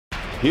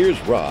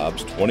Here's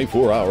Rob's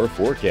 24-hour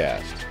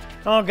forecast.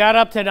 Oh, got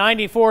up to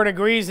 94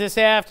 degrees this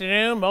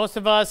afternoon. Most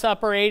of us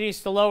upper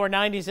 80s to lower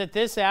 90s at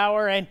this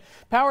hour, and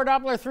Power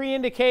Doppler 3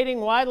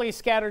 indicating widely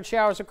scattered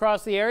showers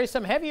across the area.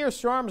 Some heavier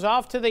storms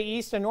off to the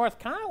east and north,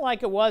 kind of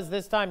like it was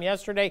this time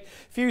yesterday.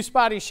 Few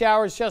spotty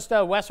showers just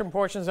western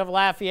portions of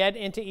Lafayette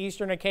into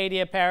eastern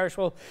Acadia Parish.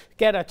 We'll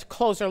get a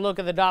closer look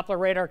at the Doppler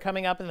radar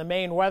coming up in the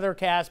main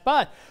weathercast,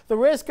 but the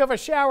risk of a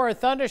shower or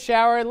thunder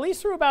shower at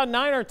least through about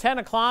 9 or 10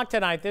 o'clock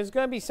tonight. There's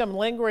going to be some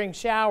lingering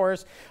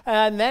showers,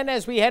 and then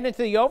as we head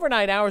into the overnight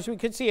hours, we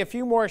could see a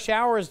few more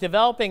showers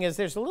developing as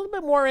there's a little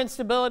bit more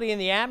instability in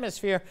the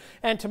atmosphere.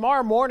 And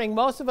tomorrow morning,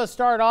 most of us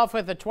start off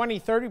with a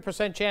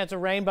 20-30% chance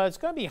of rain, but it's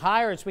going to be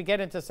higher as we get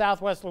into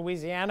southwest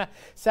Louisiana,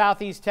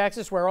 southeast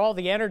Texas, where all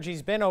the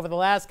energy's been over the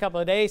last couple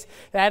of days.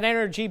 That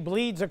energy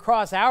bleeds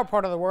across our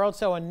part of the world,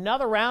 so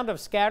another round of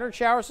scattered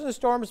showers and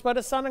storms, but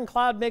a sun and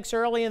cloud mix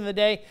early in the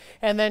day,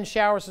 and then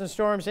showers and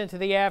storms into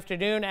the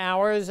afternoon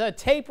hours,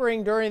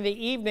 tapering during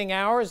the evening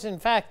hours. In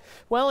fact,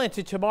 well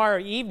into tomorrow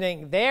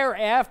evening.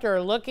 Thereafter,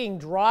 looking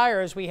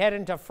drier as we head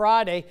into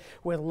Friday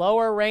with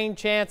lower rain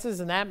chances,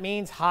 and that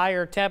means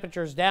higher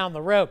temperatures down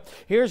the road.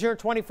 Here's your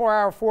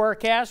 24-hour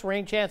forecast.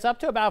 Rain chance up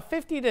to about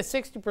 50 to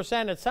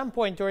 60% at some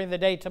point during the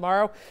day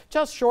tomorrow.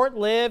 Just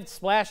short-lived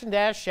splash and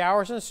dash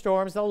showers and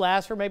storms. They'll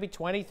last for maybe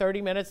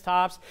 20-30 minutes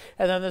tops,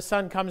 and then the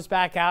sun comes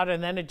back out,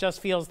 and then it just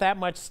feels that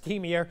much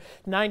steamier.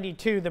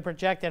 92 the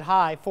projected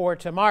high for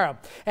tomorrow.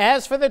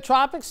 As for the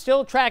tropics,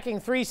 still tracking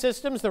 3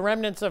 systems, the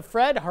remnants of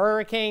Fred,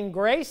 Hurricane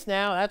Grace.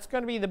 Now that's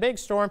going to be the big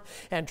storm.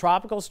 And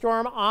Tropical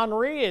Storm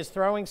Henri is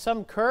throwing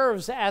some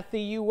curves at the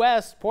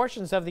U.S.,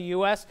 portions of the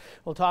U.S.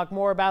 We'll talk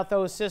more about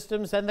those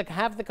systems and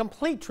have the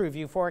complete True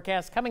View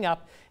forecast coming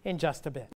up in just a bit.